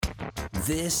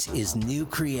This is New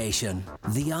Creation,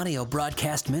 the audio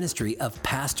broadcast ministry of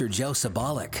Pastor Joe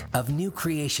Sabolic of New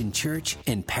Creation Church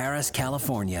in Paris,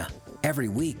 California. Every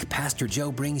week, Pastor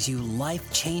Joe brings you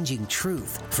life-changing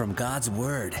truth from God's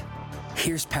Word.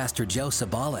 Here's Pastor Joe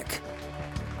Sabolic.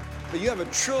 You have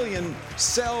 1 trillion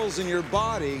cells in your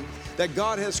body that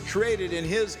God has created in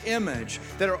His image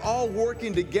that are all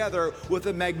working together with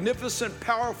a magnificent,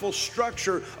 powerful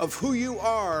structure of who you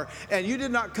are. And you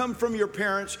did not come from your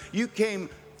parents, you came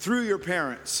through your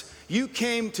parents. You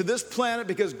came to this planet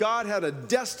because God had a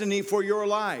destiny for your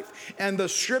life. And the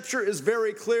scripture is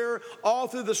very clear. All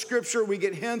through the scripture, we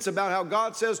get hints about how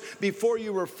God says, before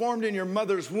you were formed in your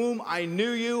mother's womb, I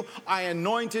knew you, I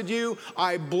anointed you,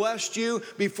 I blessed you.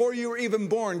 Before you were even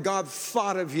born, God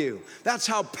thought of you. That's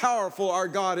how powerful our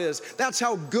God is. That's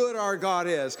how good our God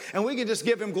is. And we can just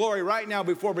give Him glory right now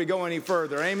before we go any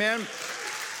further. Amen.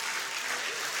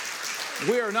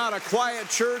 We are not a quiet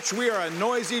church. We are a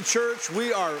noisy church.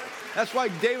 That's why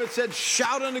David said,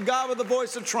 shout unto God with the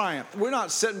voice of triumph. We're not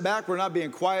sitting back. We're not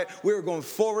being quiet. We are going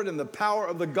forward in the power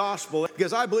of the gospel,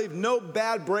 because I believe no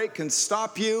bad break can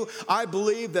stop you. I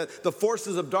believe that the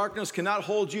forces of darkness cannot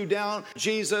hold you down.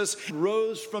 Jesus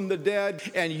rose from the dead,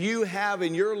 and you have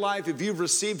in your life, if you've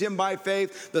received Him by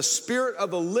faith, the Spirit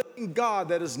of the living God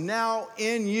that is now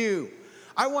in you.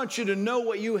 I want you to know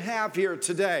what you have here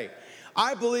today.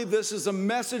 I believe this is a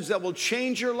message that will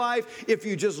change your life if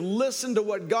you just listen to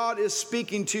what God is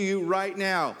speaking to you right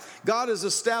now. God has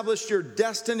established your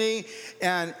destiny,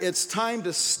 and it's time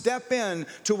to step in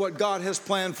to what God has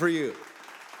planned for you.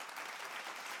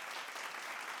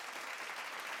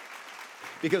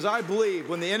 Because I believe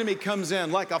when the enemy comes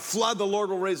in like a flood, the Lord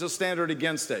will raise a standard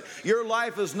against it. Your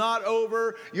life is not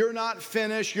over. You're not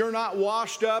finished. You're not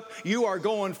washed up. You are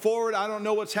going forward. I don't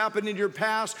know what's happened in your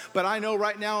past, but I know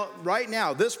right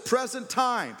now, this present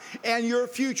time and your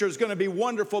future is going to be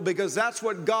wonderful, because that's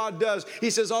what God does.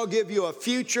 He says, I'll give you a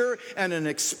future and an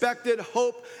expected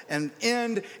hope, an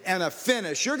end and a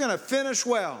finish. You're going to finish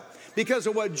well, because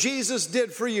of what Jesus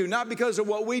did for you, not because of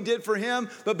what we did for Him,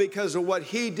 but because of what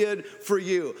He did for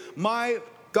you. My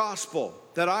gospel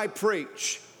that I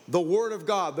preach, the Word of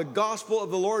God, the gospel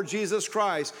of the Lord Jesus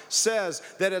Christ, says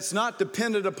that it's not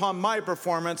dependent upon my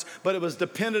performance, but it was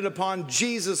dependent upon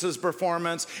Jesus'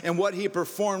 performance and what He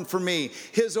performed for me.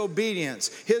 His obedience,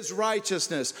 His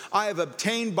righteousness, I have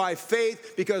obtained by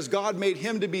faith, because God made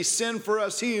Him to be sin for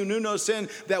us, He who knew no sin,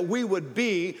 that we would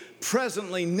be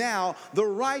presently now the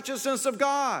righteousness of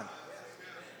God.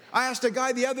 I asked a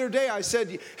guy the other day, I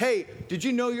said, hey, did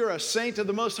you know you're a saint of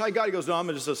the Most High God? He goes, no, I'm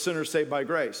just a sinner saved by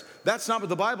grace. That's not what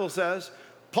the Bible says.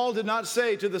 Paul did not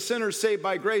say to the sinners saved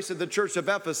by grace at the church of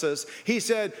Ephesus. He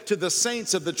said to the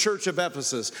saints of the church of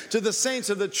Ephesus, to the saints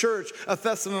of the church of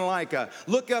Thessalonica.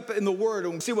 Look up in the Word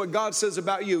and see what God says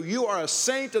about you. You are a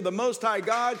saint of the Most High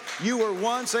God. You were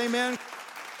once, amen.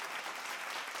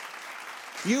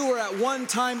 You were at one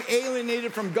time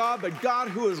alienated from God, but God,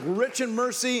 who is rich in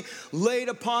mercy, laid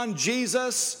upon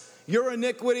Jesus your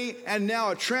iniquity, and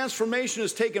now a transformation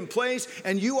has taken place,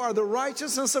 and you are the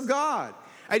righteousness of God.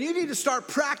 And you need to start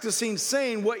practicing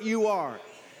saying what you are.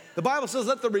 The Bible says,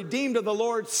 let the redeemed of the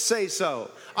Lord say so.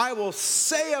 I will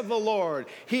say of the Lord,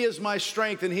 He is my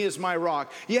strength and He is my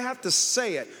rock. You have to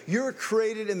say it. You're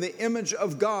created in the image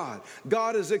of God.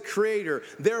 God is a creator.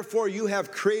 Therefore, you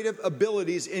have creative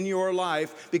abilities in your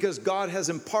life because God has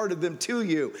imparted them to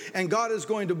you. And God is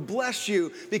going to bless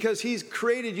you because He's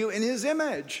created you in His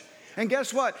image. And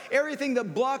guess what? Everything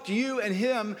that blocked you and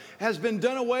Him has been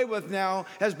done away with now,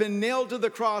 has been nailed to the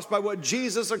cross by what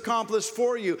Jesus accomplished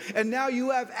for you. And now you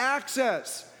have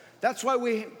access. That's why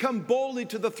we come boldly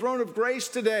to the throne of grace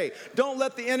today. Don't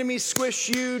let the enemy squish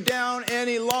you down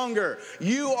any longer.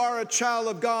 You are a child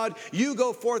of God. You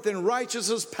go forth in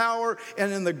righteousness, power,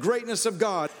 and in the greatness of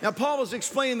God. Now, Paul was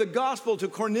explaining the gospel to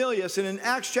Cornelius, and in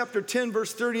Acts chapter 10,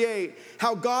 verse 38,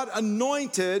 how God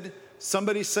anointed,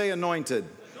 somebody say anointed.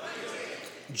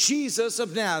 Jesus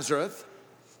of Nazareth.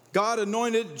 God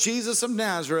anointed Jesus of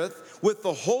Nazareth with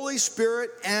the Holy Spirit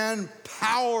and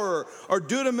power, or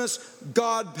dunamis,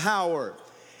 God power.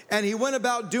 And He went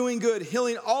about doing good,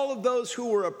 healing all of those who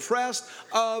were oppressed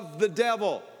of the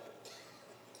devil.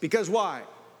 Because why?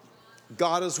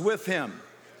 God is with Him.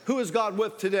 Who is God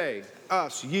with today?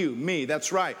 Us, you, me,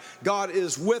 that's right. God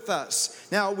is with us.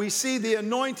 Now, we see the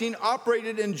anointing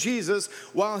operated in Jesus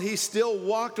while he still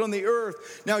walked on the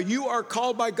earth. Now, you are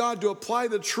called by God to apply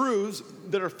the truths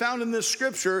that are found in this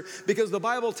scripture, because the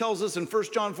Bible tells us in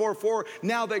 1 John 4:4,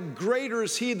 now that greater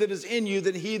is he that is in you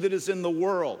than he that is in the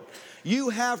world. You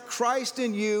have Christ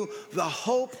in you, the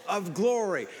hope of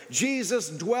glory. Jesus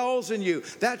dwells in you.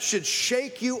 That should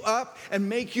shake you up and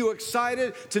make you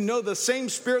excited to know the same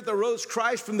Spirit that rose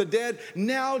Christ from the dead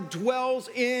now dwells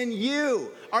in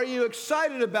you. Are you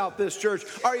excited about this, church?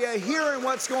 Are you hearing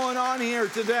what's going on here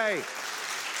today?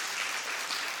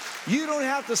 You don't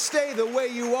have to stay the way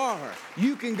you are.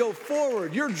 You can go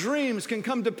forward. Your dreams can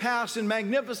come to pass in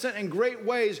magnificent and great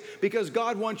ways, because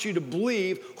God wants you to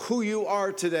believe who you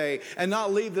are today and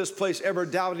not leave this place ever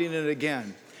doubting it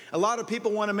again. A lot of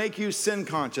people want to make you sin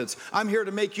conscious. I'm here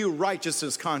to make you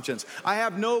righteousness conscious. I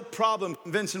have no problem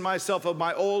convincing myself of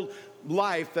my old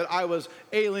life that I was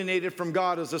alienated from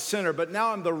God as a sinner, but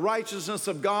now I'm the righteousness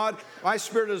of God. My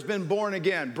spirit has been born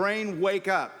again. Brain, wake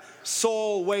up.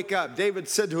 Soul, wake up. David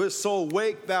said to his soul,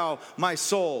 wake thou, my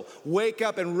soul. Wake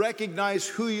up and recognize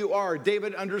who you are.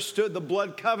 David understood the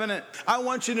blood covenant. I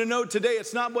want you to know today,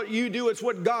 it's not what you do, it's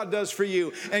what God does for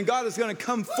you. And God is going to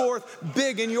come forth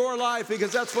big in your life,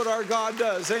 because that's what our God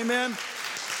does. Amen.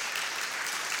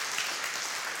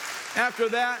 After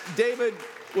that, David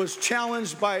was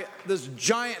challenged by this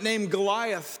giant named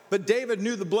Goliath. But David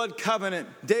knew the blood covenant.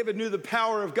 David knew the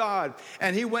power of God.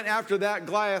 And he went after that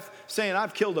Goliath saying,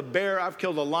 I've killed a bear, I've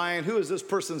killed a lion. Who is this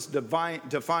person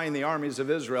defying the armies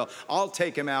of Israel? I'll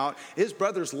take him out. His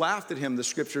brothers laughed at him, the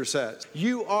scripture says.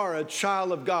 You are a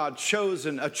child of God,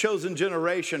 chosen, a chosen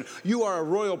generation. You are a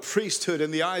royal priesthood in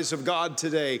the eyes of God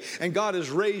today. And God has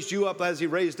raised you up as he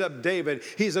raised up David.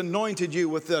 He's anointed you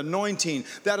with the anointing.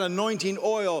 That anointing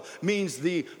oil means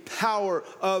the power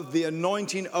of the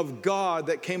anointing of God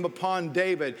that came upon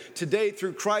David. Today,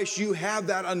 through Christ, you have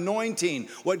that anointing,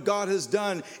 what God has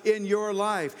done in your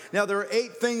life. Now, there are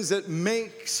 8 things that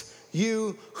makes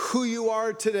you who you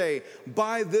are today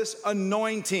by this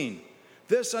anointing.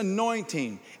 This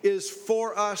anointing is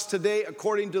for us today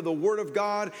according to the Word of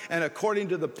God and according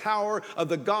to the power of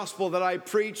the gospel that I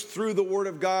preach through the Word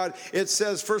of God. It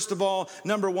says, first of all,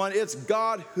 number 1, it's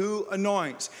God who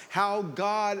anoints. How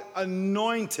God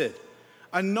anointed.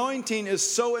 Anointing is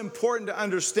so important to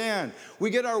understand.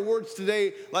 We get our words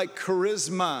today like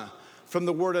charisma from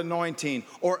the word anointing,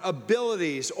 or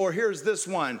abilities, or here's this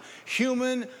one,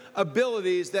 human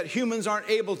abilities that humans aren't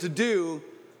able to do,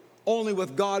 only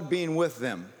with God being with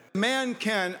them. Man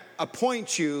can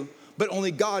appoint you, but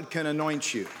only God can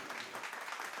anoint you.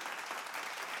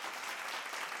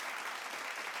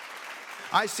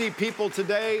 I see people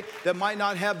today that might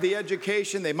not have the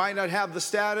education, they might not have the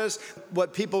status,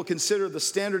 what people consider the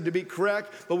standard to be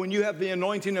correct, but when you have the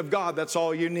anointing of God, that's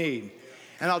all you need.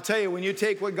 And I'll tell you, when you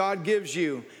take what God gives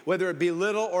you, whether it be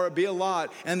little or it be a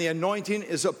lot, and the anointing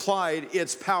is applied,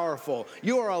 it's powerful.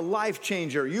 You are a life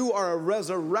changer. You are a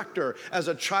resurrector as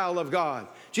a child of God.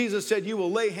 Jesus said, you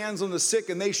will lay hands on the sick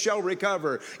and they shall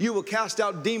recover. You will cast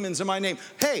out demons in my name.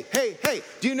 Hey,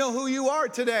 do you know who you are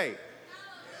today?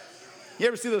 You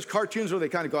ever see those cartoons where they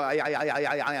kind of go,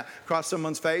 across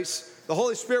someone's face? The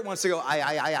Holy Spirit wants to go,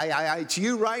 to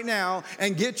you right now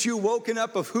and get you woken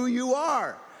up of who you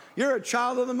are. You're a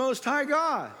child of the Most High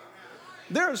God.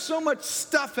 There is so much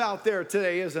stuff out there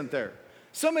today, isn't there?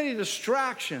 So many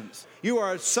distractions. You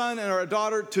are a son and are a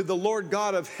daughter to the Lord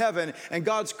God of heaven, and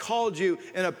God's called you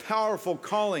in a powerful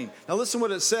calling. Now listen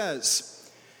what it says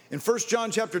in 1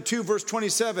 John chapter 2, verse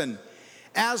 27.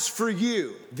 As for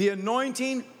you, the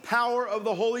anointing power of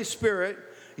the Holy Spirit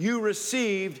you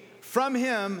received from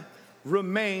him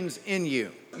remains in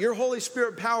you. Your Holy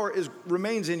Spirit power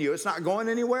remains in you. It's not going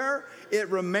anywhere. It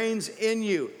remains in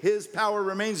you. His power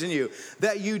remains in you.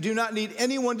 That you do not need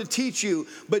anyone to teach you,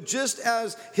 but just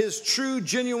as his true,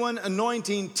 genuine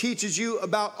anointing teaches you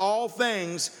about all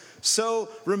things, so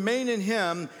remain in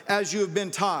him as you have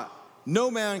been taught. No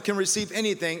man can receive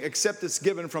anything except it's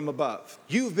given from above.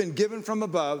 You've been given from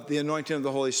above the anointing of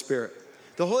the Holy Spirit.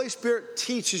 The Holy Spirit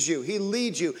teaches you, he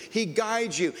leads you, he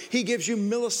guides you, he gives you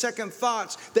millisecond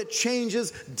thoughts that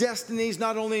changes destinies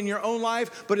not only in your own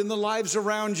life, but in the lives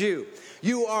around you.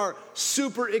 You are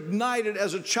super ignited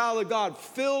as a child of God,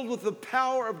 filled with the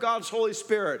power of God's Holy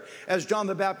Spirit. As John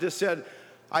the Baptist said,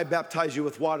 I baptize you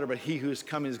with water, but he who's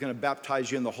coming is going to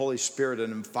baptize you in the Holy Spirit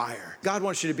and in fire. God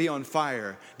wants you to be on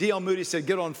fire. D.L. Moody said,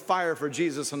 get on fire for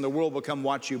Jesus and the world will come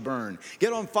watch you burn.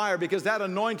 Get on fire because that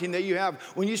anointing that you have,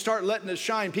 when you start letting it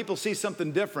shine, people see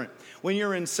something different. When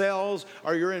you're in sales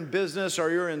or you're in business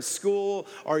or you're in school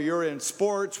or you're in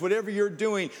sports, whatever you're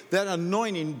doing, that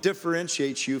anointing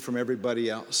differentiates you from everybody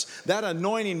else. That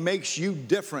anointing makes you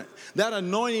different. That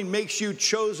anointing makes you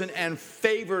chosen and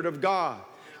favored of God.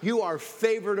 You are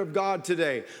favored of God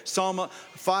today. Psalm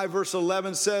 5 verse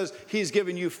 11 says he's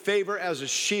given you favor as a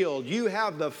shield. You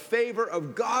have the favor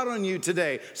of God on you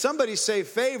today. Somebody say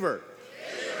favor.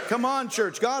 Come on,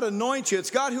 church. God anoints you.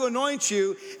 It's God who anoints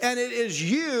you, and it is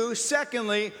you,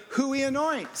 secondly, who he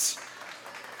anoints.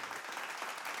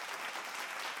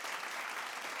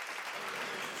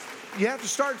 You have to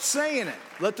start saying it.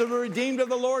 Let the redeemed of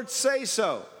the Lord say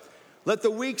so. Let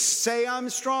the weak say, I'm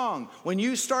strong. When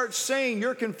you start saying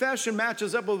your confession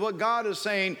matches up with what God is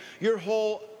saying, your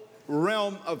whole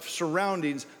realm of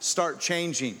surroundings start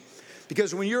changing.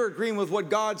 Because when you're agreeing with what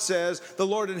God says, the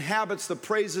Lord inhabits the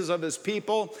praises of his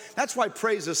people. That's why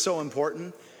praise is so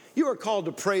important. You are called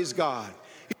to praise God.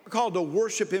 You are called to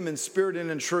worship him in spirit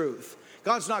and in truth.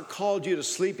 God's not called you to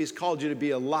sleep. He's called you to be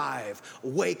alive,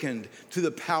 awakened to the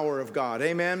power of God.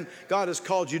 Amen? God has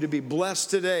called you to be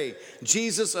blessed today.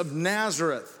 Jesus of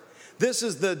Nazareth. This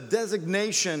is the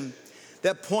designation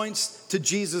that points to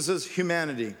Jesus'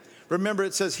 humanity. Remember,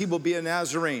 it says he will be a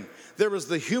Nazarene. There was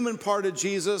the human part of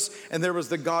Jesus, and there was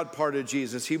the God part of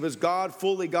Jesus. He was God,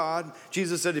 fully God.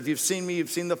 Jesus said, if you've seen me,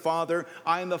 you've seen the Father.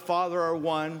 I and the Father are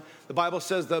one. The Bible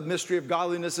says the mystery of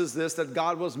godliness is this, that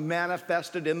God was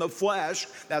manifested in the flesh.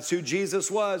 That's who Jesus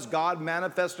was, God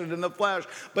manifested in the flesh.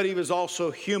 But he was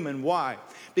also human. Why?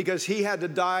 Because he had to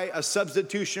die a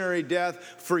substitutionary death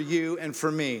for you and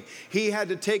for me. He had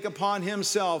to take upon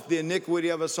himself the iniquity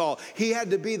of us all. He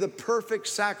had to be the perfect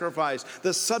sacrifice,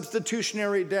 the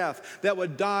substitutionary death that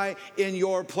would die in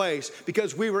your place,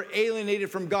 because we were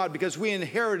alienated from God, because we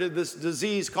inherited this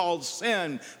disease called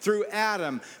sin through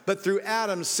Adam. But through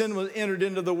Adam, sin was entered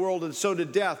into the world, and so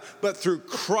did death. But through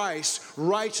Christ,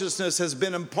 righteousness has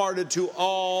been imparted to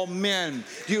all men.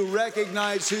 Do you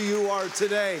recognize who you are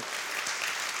today?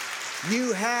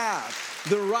 You have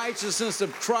the righteousness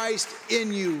of Christ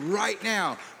in you right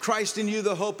now. Christ in you,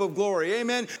 the hope of glory.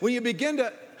 Amen. When you begin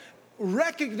to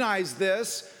recognize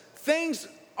this, things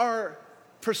are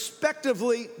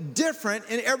prospectively different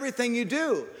in everything you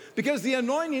do, because the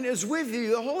anointing is with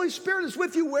you. The Holy Spirit is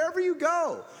with you wherever you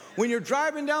go. When you're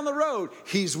driving down the road,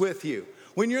 he's with you.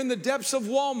 When you're in the depths of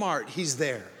Walmart, he's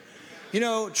there. You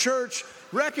know, church,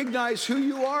 recognize who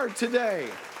you are today.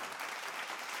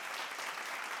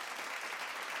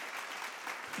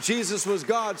 Jesus was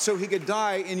God so he could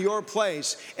die in your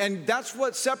place. And that's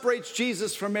what separates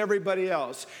Jesus from everybody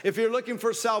else. If you're looking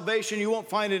for salvation, you won't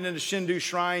find it in a Hindu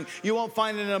shrine. You won't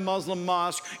find it in a Muslim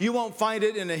mosque. You won't find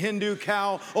it in a Hindu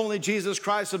cow. Only Jesus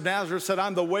Christ of Nazareth said,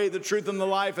 I'm the way, the truth, and the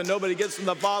life, and nobody gets to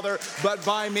the Father but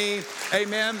by me.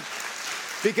 Amen.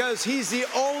 Because he's the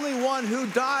only one who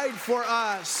died for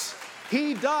us.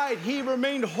 He died, he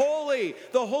remained holy,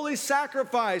 the holy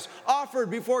sacrifice offered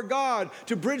before God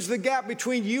to bridge the gap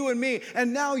between you and me.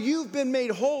 And now you've been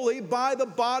made holy by the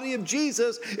body of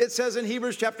Jesus. It says in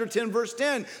Hebrews chapter 10, verse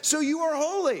 10, so you are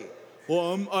holy.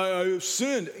 Well, I have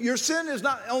sinned. Your sin has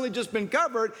not only just been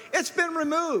covered, it's been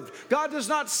removed. God does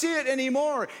not see it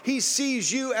anymore. He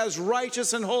sees you as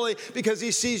righteous and holy because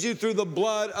he sees you through the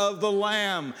blood of the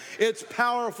Lamb. It's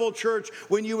powerful, church,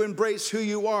 when you embrace who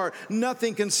you are.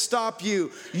 Nothing can stop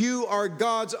you. You are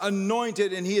God's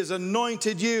anointed, and he has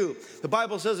anointed you. The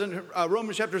Bible says in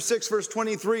Romans chapter 6, verse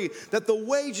 23, that the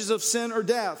wages of sin are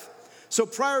death. So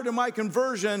prior to my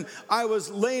conversion, I was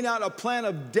laying out a plan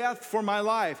of death for my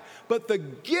life. But the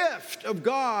gift of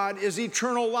God is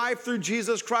eternal life through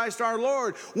Jesus Christ our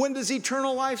Lord. When does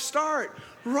eternal life start?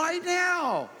 Right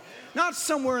now. Not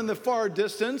somewhere in the far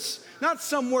distance. Not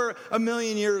somewhere a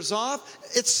million years off.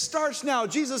 It starts now.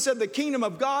 Jesus said the kingdom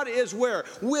of God is where?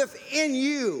 Within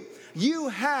you. You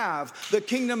have the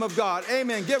kingdom of God.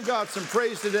 Amen. Give God some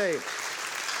praise today.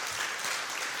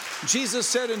 Jesus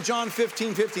said in John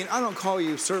 15:15, I don't call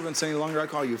you servants any longer, I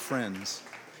call you friends.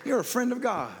 You're a friend of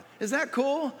God. Is that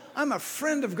cool? I'm a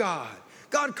friend of God.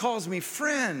 God calls me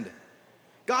friend.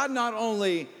 God not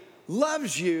only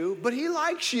loves you, but he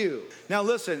likes you. Now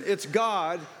listen, it's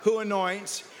God who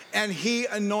anoints, and he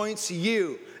anoints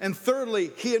you. And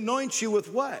thirdly, he anoints you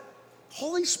with what?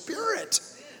 Holy Spirit.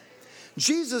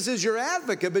 Jesus is your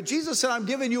advocate, but Jesus said, I'm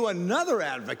giving you another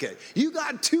advocate. You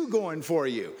got two going for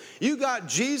you. You got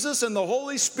Jesus and the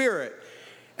Holy Spirit.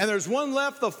 And there's one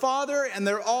left, the Father, and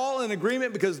they're all in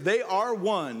agreement because they are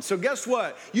one. So guess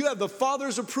what? You have the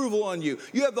Father's approval on you.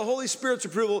 You have the Holy Spirit's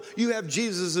approval. You have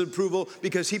Jesus' approval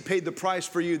because he paid the price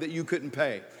for you that you couldn't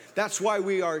pay. That's why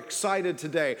we are excited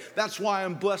today. That's why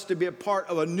I'm blessed to be a part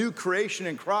of a new creation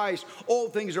in Christ.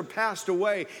 Old things are passed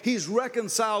away. He's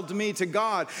reconciled me to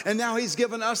God. And now he's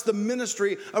given us the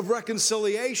ministry of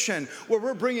reconciliation where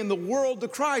we're bringing the world to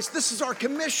Christ. This is our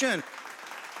commission.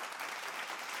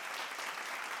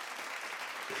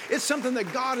 It's something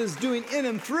that God is doing in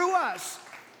and through us.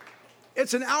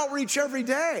 It's an outreach every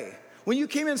day. When you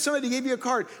came in, somebody gave you a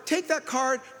card. Take that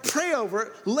card, pray over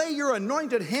it, lay your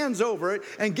anointed hands over it,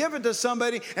 and give it to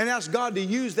somebody and ask God to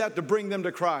use that to bring them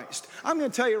to Christ. I'm going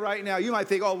to tell you right now, you might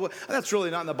think, oh, well, that's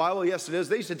really not in the Bible. Yes, it is.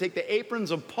 They used to take the aprons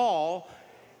of Paul,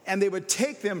 and they would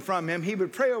take them from him. He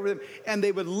would pray over them, and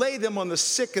they would lay them on the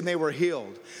sick, and they were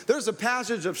healed. There's a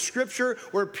passage of Scripture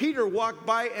where Peter walked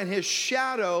by, and his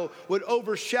shadow would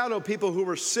overshadow people who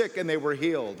were sick, and they were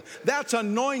healed. That's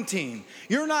anointing.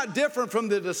 You're not different from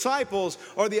the disciples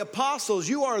or the apostles.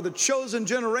 You are the chosen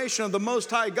generation of the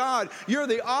Most High God. You're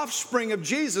the offspring of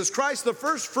Jesus Christ, the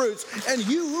first fruits, and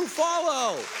you who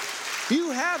follow.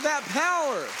 You have that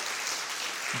power.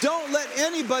 Don't let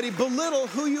anybody belittle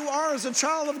who you are as a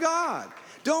child of God.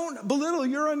 Don't belittle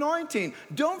your anointing.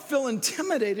 Don't feel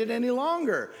intimidated any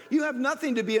longer. You have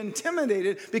nothing to be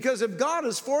intimidated because if God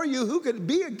is for you, who could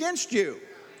be against you?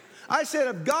 I said,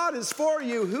 if God is for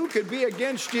you, who could be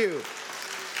against you?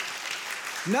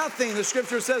 Nothing, the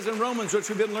scripture says in Romans, which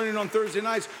we've been learning on Thursday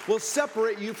nights, will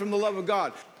separate you from the love of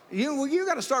God. You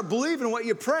got to start believing what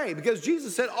you pray because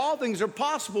Jesus said all things are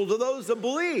possible to those that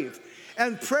believe.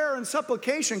 And prayer and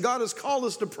supplication, God has called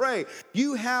us to pray.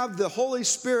 You have the Holy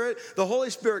Spirit. The Holy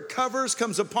Spirit covers,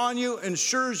 comes upon you,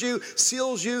 ensures you,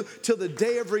 seals you till the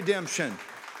day of redemption.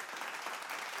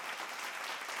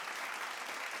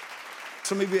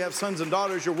 Some of you have sons and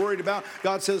daughters you're worried about.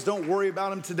 God says, don't worry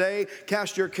about them today.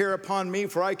 Cast your care upon me,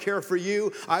 for I care for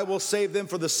you. I will save them,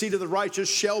 for the seed of the righteous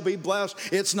shall be blessed.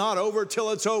 It's not over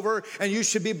till it's over, and you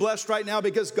should be blessed right now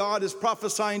because God is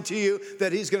prophesying to you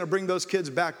that he's going to bring those kids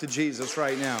back to Jesus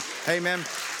right now. Amen.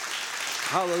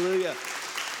 Hallelujah.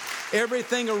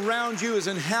 Everything around you is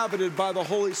inhabited by the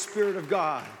Holy Spirit of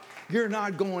God. You're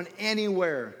not going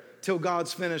anywhere till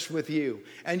God's finished with you.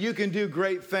 And you can do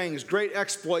great things, great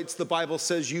exploits, the Bible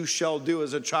says you shall do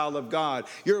as a child of God.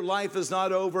 Your life is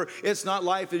not over. It's not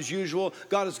life as usual.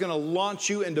 God is going to launch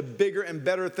you into bigger and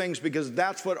better things because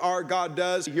that's what our God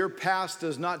does. Your past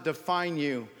does not define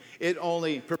you. It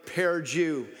only prepared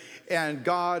you. And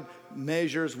God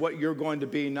measures what you're going to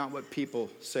be, not what people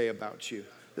say about you.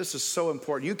 This is so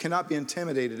important. You cannot be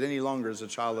intimidated any longer as a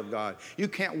child of God. You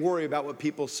can't worry about what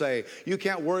people say. You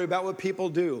can't worry about what people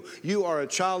do. You are a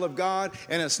child of God,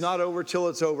 and it's not over till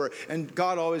it's over. And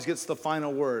God always gets the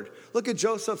final word. Look at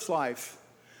Joseph's life.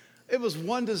 It was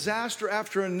one disaster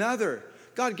after another.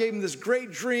 God gave him this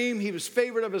great dream. He was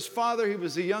favored of his father. He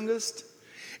was the youngest.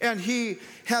 And he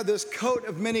had this coat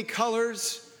of many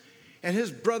colors. And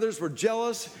his brothers were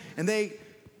jealous, and they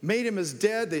made him as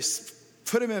dead. They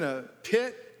put him in a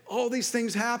pit. All these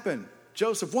things happen.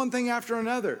 Joseph, one thing after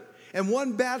another. And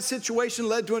one bad situation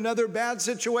led to another bad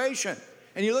situation.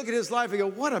 And you look at his life and go,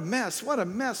 what a mess, what a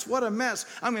mess, what a mess.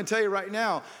 I'm going to tell you right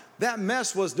now, that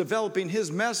mess was developing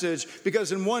his message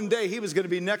because in one day he was going to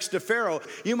be next to Pharaoh.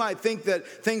 You might think that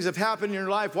things have happened in your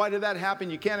life. Why did that happen?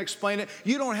 You can't explain it.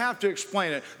 You don't have to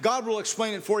explain it. God will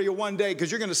explain it for you one day because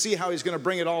you're going to see how he's going to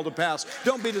bring it all to pass.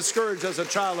 Don't be discouraged as a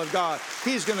child of God.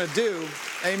 He's going to do,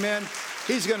 amen,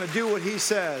 he's going to do what he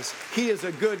says. He is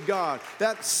a good God.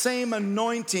 That same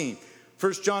anointing,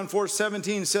 1 John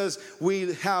 4:17 says,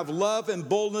 we have love and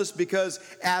boldness because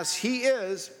as he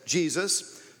is,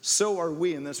 Jesus, so are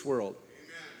we in this world.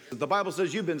 Amen. The Bible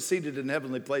says you've been seated in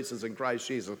heavenly places in Christ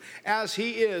Jesus. As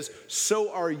he is,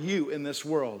 so are you in this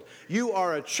world. You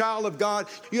are a child of God.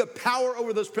 You have power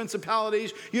over those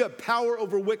principalities. You have power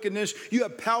over wickedness. You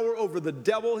have power over the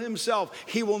devil himself.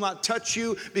 He will not touch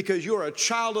you because you are a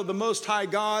child of the Most High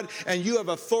God and you have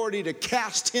authority to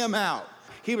cast him out.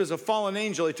 He was a fallen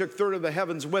angel. He took third of the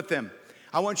heavens with him.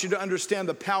 I want you to understand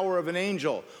the power of an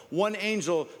angel. One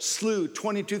angel slew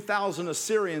 22,000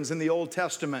 Assyrians in the Old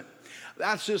Testament.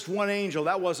 That's just one angel.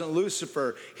 That wasn't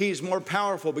Lucifer. He's more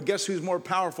powerful, but guess who's more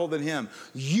powerful than him?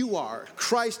 You are.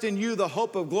 Christ in you, the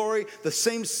hope of glory. The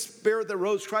same Spirit that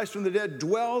rose Christ from the dead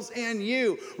dwells in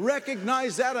you.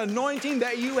 Recognize that anointing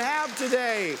that you have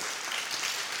today.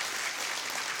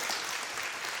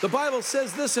 The Bible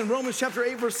says this in Romans chapter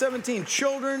 8, verse 17.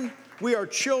 Children, we are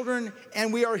children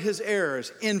and we are his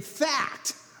heirs. In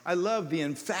fact, I love the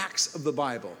in facts of the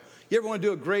Bible. You ever want to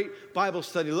do a great Bible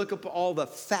study? Look up all the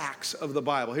facts of the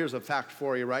Bible. Here's a fact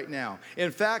for you right now.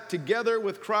 In fact, together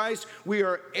with Christ, we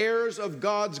are heirs of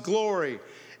God's glory,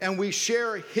 and we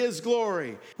share his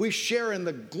glory. We share in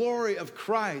the glory of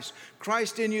Christ.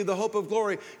 Christ in you, the hope of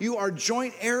glory. You are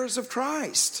joint heirs of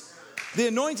Christ. The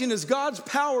anointing is God's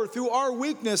power through our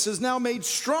weakness is now made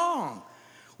strong.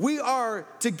 We are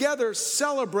together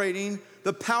celebrating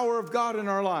the power of God in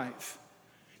our life.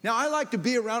 Now, I like to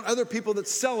be around other people that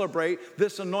celebrate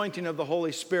this anointing of the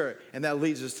Holy Spirit. And that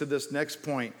leads us to this next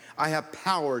point. I have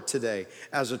power today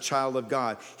as a child of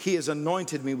God. He has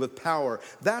anointed me with power.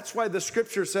 That's why the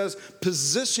scripture says,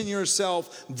 position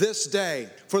yourself this day,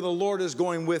 for the Lord is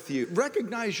going with you.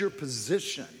 Recognize your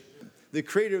position. The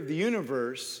creator of the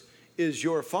universe is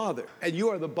your Father. And you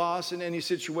are the boss in any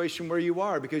situation where you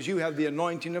are because you have the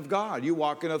anointing of God. You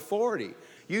walk in authority.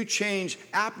 You change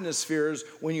atmospheres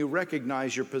when you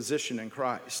recognize your position in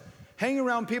Christ. Hang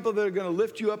around people that are going to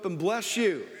lift you up and bless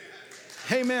you.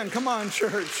 Amen. Come on,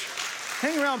 church.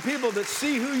 Hang around people that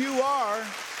see who you are.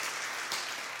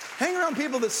 Hang around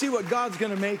people that see what God's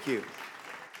going to make you.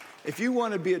 If you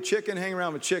want to be a chicken, hang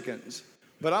around with chickens.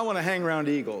 But I want to hang around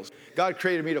eagles. God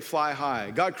created me to fly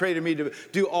high. God created me to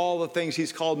do all the things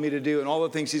he's called me to do and all the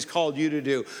things he's called you to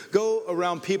do. Go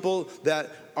around people that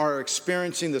are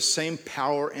experiencing the same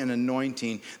power and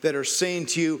anointing, that are saying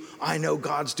to you, I know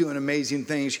God's doing amazing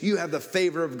things. You have the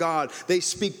favor of God. They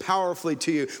speak powerfully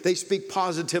to you. They speak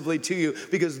positively to you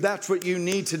because that's what you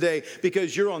need today,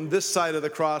 because you're on this side of the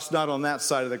cross, not on that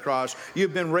side of the cross.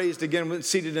 You've been raised again,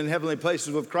 seated in heavenly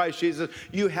places with Christ Jesus.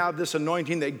 You have this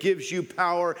anointing that gives you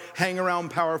power. Hang around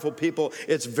powerful people.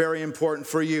 It's very important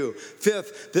for you.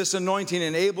 Fifth, this anointing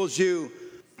enables you.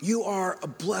 You are a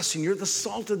blessing. You're the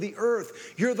salt of the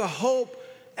earth. You're the hope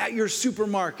at your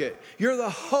supermarket. You're the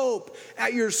hope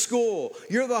at your school.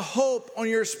 You're the hope on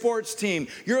your sports team.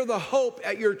 You're the hope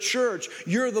at your church.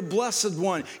 You're the blessed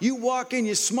one. You walk in,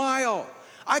 you smile.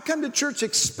 I come to church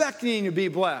expecting to be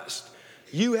blessed.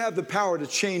 You have the power to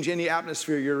change any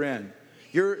atmosphere you're in.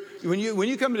 When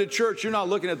you come into church, you're not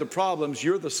looking at the problems.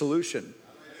 You're the solution.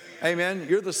 Amen.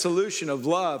 You're the solution of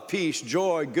love, peace,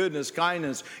 joy, goodness,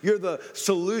 kindness. You're the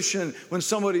solution when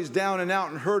somebody's down and out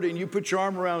and hurting. You put your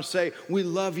arm around and say, we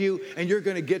love you, and you're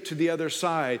going to get to the other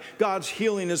side. God's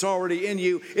healing is already in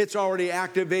you. It's already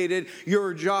activated.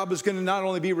 Your job is going to not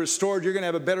only be restored, you're going to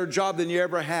have a better job than you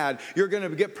ever had. You're going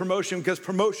to get promotion because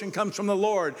promotion comes from the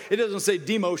Lord. It doesn't say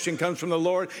demotion comes from the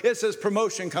Lord. It says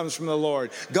promotion comes from the Lord.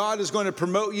 God is going to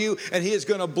promote you, and he is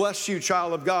going to bless you,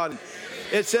 child of God.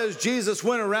 It says Jesus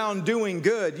went around doing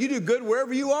good. You do good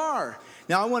wherever you are.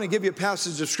 Now, I want to give you a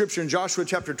passage of scripture in Joshua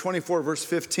chapter 24, verse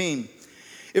 15.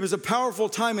 It was a powerful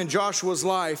time in Joshua's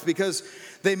life because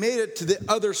they made it to the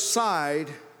other side.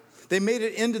 They made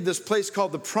it into this place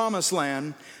called the Promised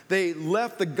Land. They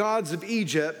left the gods of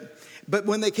Egypt. But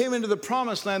when they came into the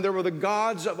Promised Land, there were the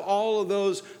gods of all of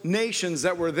those nations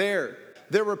that were there.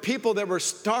 There were people that were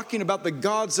talking about the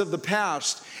gods of the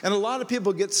past. And a lot of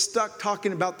people get stuck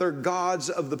talking about their gods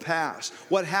of the past.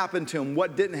 What happened to them?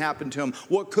 What didn't happen to them?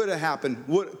 What could have happened?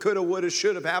 What could have, would have,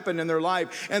 should have happened in their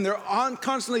life? And they're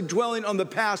constantly dwelling on the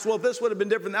past. Well, if this would have been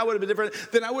different, that would have been different,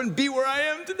 then I wouldn't be where I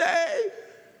am today.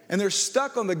 And they're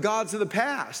stuck on the gods of the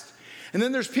past. And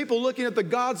then there's people looking at the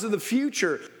gods of the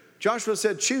future. Joshua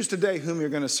said, choose today whom you're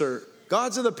going to serve.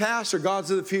 Gods of the past or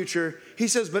gods of the future. He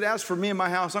says, but as for me and my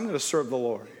house, I'm going to serve the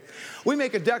Lord. We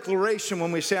make a declaration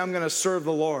when we say, I'm going to serve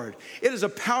the Lord. It is a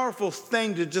powerful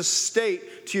thing to just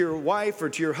state to your wife or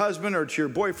to your husband or to your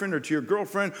boyfriend or to your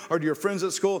girlfriend or to your friends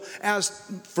at school, as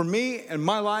for me and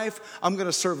my life, I'm going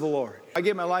to serve the Lord. I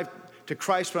gave my life to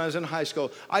Christ when I was in high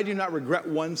school. I do not regret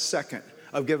 1 second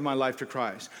of giving my life to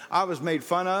Christ. I was made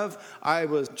fun of. I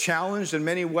was challenged in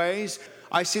many ways.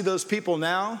 I see those people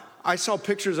now. I saw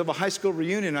pictures of a high school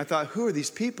reunion. I thought, who are these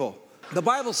people? The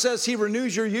Bible says he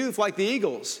renews your youth like the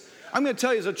eagles. I'm going to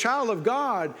tell you, as a child of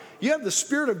God, you have the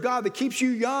Spirit of God that keeps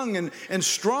you young and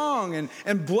strong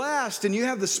and blessed. And you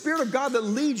have the Spirit of God that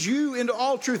leads you into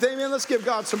all truth. Amen. Let's give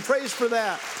God some praise for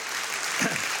that.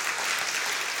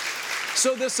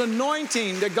 So this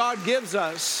anointing that God gives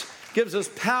us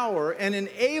power and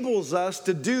enables us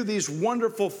to do these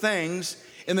wonderful things.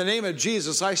 In the name of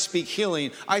Jesus, I speak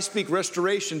healing. I speak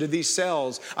restoration to these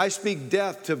cells. I speak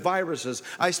death to viruses.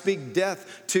 I speak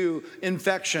death to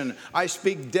infection. I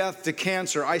speak death to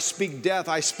cancer. I speak death.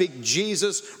 I speak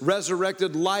Jesus'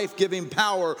 resurrected life-giving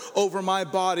power over my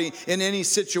body in any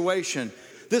situation.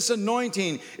 This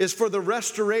anointing is for the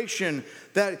restoration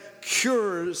that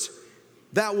cures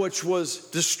that which was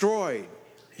destroyed.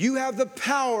 You have the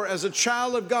power as a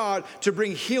child of God to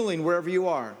bring healing wherever you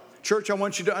are. Church, I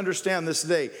want you to understand this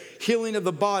today. Healing of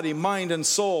the body, mind, and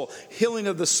soul. Healing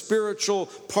of the spiritual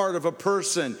part of a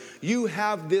person. You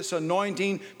have this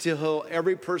anointing to heal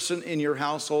every person in your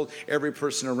household, every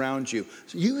person around you.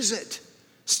 Use it.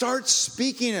 Start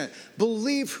speaking it.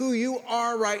 Believe who you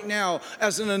are right now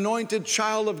as an anointed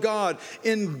child of God,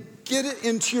 and get it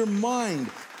into your mind.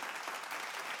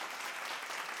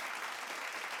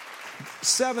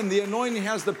 7, the anointing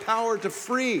has the power to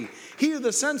free. He who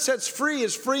the Son sets free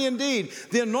is free indeed.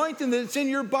 The anointing that's in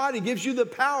your body gives you the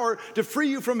power to free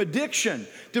you from addiction,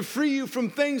 to free you from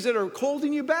things that are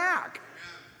holding you back.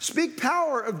 Speak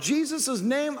power of Jesus'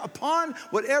 name upon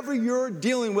whatever you're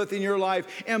dealing with in your life,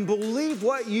 and believe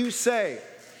what you say.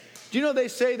 Do you know they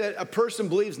say that a person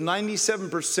believes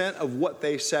 97% of what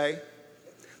they say?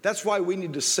 That's why we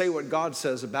need to say what God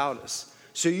says about us,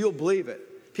 so you'll believe it.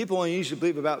 People only usually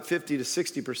believe about 50 to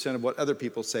 60% of what other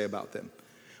people say about them.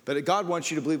 But God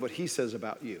wants you to believe what He says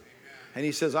about you. And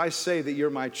He says, I say that you're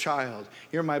my child.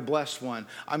 You're my blessed one.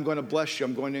 I'm going to bless you.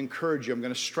 I'm going to encourage you. I'm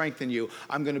going to strengthen you.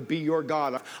 I'm going to be your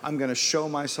God. I'm going to show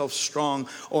myself strong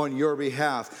on your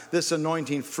behalf. This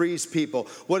anointing frees people.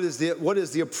 What is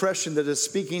the oppression that is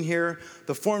speaking here?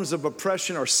 The forms of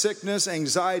oppression are sickness,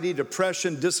 anxiety,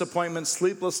 depression, disappointment,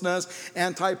 sleeplessness,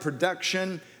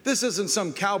 anti-production. This isn't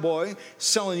some cowboy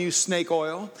selling you snake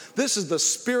oil. This is the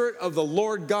Spirit of the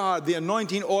Lord God, the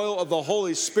anointing oil of the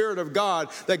Holy Spirit of God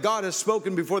that God has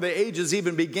spoken before the ages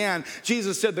even began.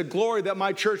 Jesus said, the glory that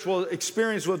my church will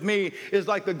experience with me is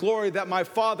like the glory that my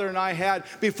Father and I had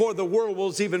before the world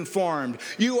was even formed.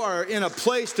 You are in a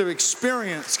place to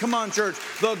experience, come on church,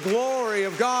 the glory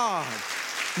of God.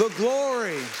 The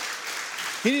glory.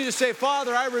 You need to say,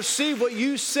 Father, I receive what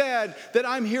you said, that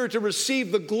I'm here to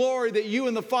receive the glory that you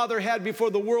and the Father had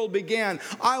before the world began.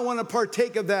 I want to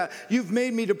partake of that. You've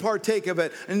made me to partake of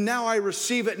it. And now I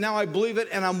receive it, now I believe it,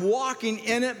 and I'm walking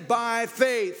in it by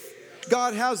faith.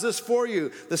 God has this for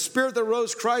you. The Spirit that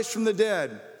rose Christ from the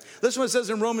dead. This one says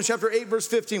in Romans chapter 8, verse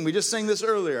 15. We just sang this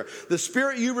earlier. The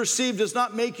Spirit you received does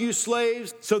not make you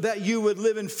slaves so that you would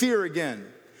live in fear again.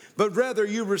 But rather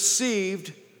you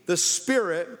received the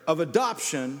Spirit of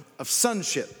adoption, of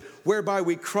sonship, whereby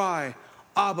we cry,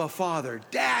 Abba, Father,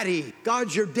 Daddy.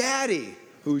 God's your daddy.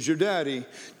 Who's your daddy?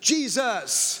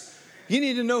 Jesus. You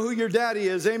need to know who your daddy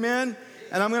is, amen?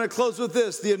 And I'm going to close with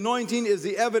this. The anointing is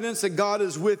the evidence that God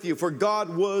is with you, for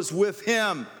God was with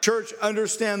him. Church,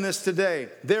 understand this today.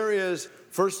 There is,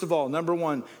 first of all, number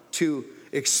one, to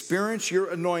experience your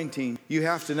anointing, you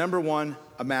have to, number one,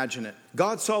 imagine it.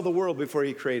 God saw the world before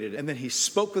he created it, and then he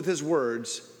spoke with his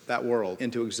words that world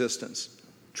into existence.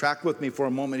 Track with me for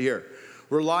a moment here.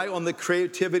 Rely on the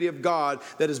creativity of God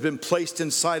that has been placed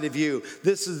inside of you.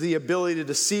 This is the ability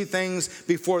to see things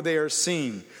before they are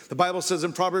seen. The Bible says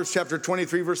in Proverbs chapter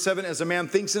 23, verse 7, as a man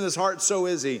thinks in his heart, so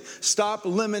is he. Stop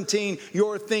limiting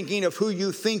your thinking of who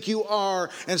you think you are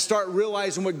and start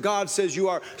realizing what God says you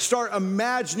are. Start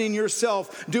imagining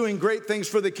yourself doing great things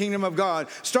for the kingdom of God.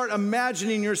 Start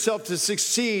imagining yourself to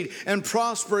succeed and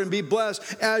prosper and be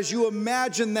blessed as you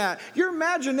imagine that. Your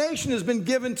imagination has been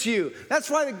given to you. That's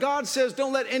why God says,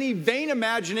 don't let any vain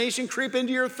imagination creep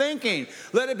into your thinking.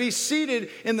 Let it be seated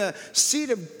in the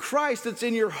seat of Christ that's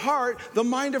in your heart, the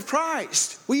mind of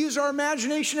Christ. We use our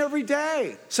imagination every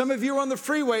day. Some of you are on the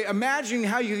freeway imagining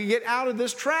how you can get out of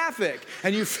this traffic,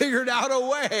 and you figured out a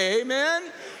way, amen?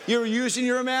 You're using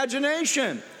your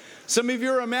imagination. Some of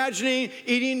you are imagining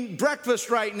eating breakfast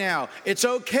right now. It's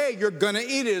okay. You're going to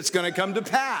eat it. It's going to come to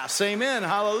pass. Amen.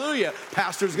 Hallelujah.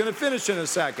 Pastor's going to finish in a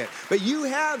second. But you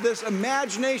have this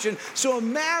imagination. So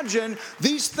imagine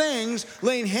these things,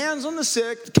 laying hands on the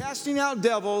sick, casting out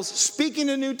devils, speaking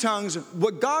in new tongues.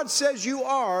 What God says you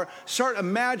are, start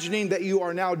imagining that you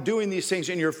are now doing these things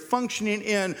and you're functioning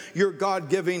in your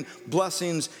God-giving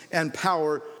blessings and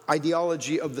power.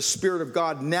 Ideology of the Spirit of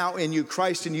God now in you,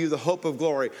 Christ in you, the hope of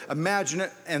glory. Imagine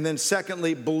it, and then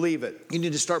secondly, believe it. You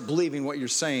need to start believing what you're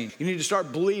saying. You need to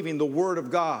start believing the Word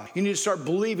of God. You need to start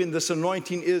believing this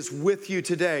anointing is with you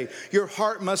today. Your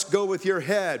heart must go with your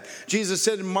head. Jesus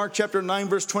said in Mark chapter 9,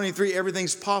 verse 23,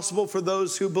 everything's possible for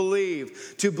those who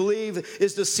believe. To believe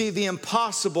is to see the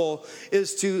impossible,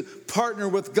 is to partner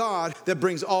with God that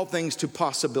brings all things to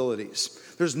possibilities.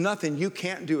 There's nothing you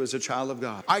can't do as a child of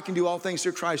God. I can do all things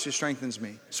through Christ who strengthens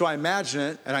me. So I imagine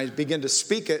it and I begin to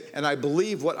speak it and I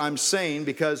believe what I'm saying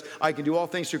because I can do all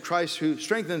things through Christ who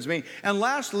strengthens me. And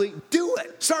lastly, do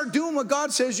it. Start doing what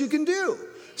God says you can do.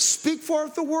 Speak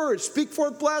forth the word. Speak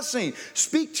forth blessing.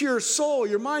 Speak to your soul,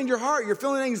 your mind, your heart. You're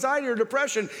feeling anxiety or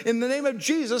depression. In the name of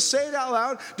Jesus, say it out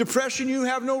loud. Depression, you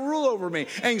have no rule over me.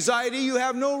 Anxiety, you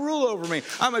have no rule over me.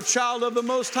 I'm a child of the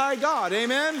Most High God.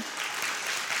 Amen.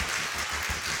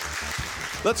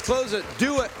 Let's close it.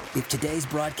 Do it. If today's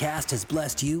broadcast has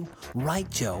blessed you,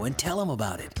 write Joe and tell him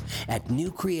about it at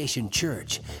New Creation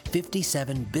Church,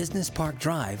 57 Business Park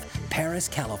Drive, Paris,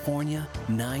 California,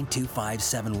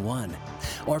 92571.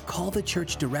 Or call the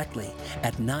church directly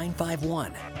at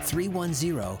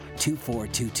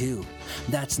 951-310-2422.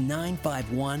 That's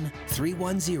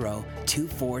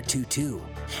 951-310-2422.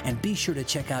 And be sure to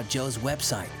check out Joe's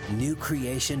website,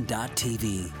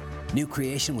 newcreation.tv. New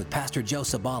Creation with Pastor Joe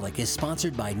Sabolic is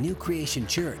sponsored by New Creation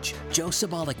Church, Joe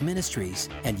Sabolic Ministries,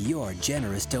 and your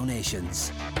generous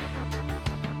donations.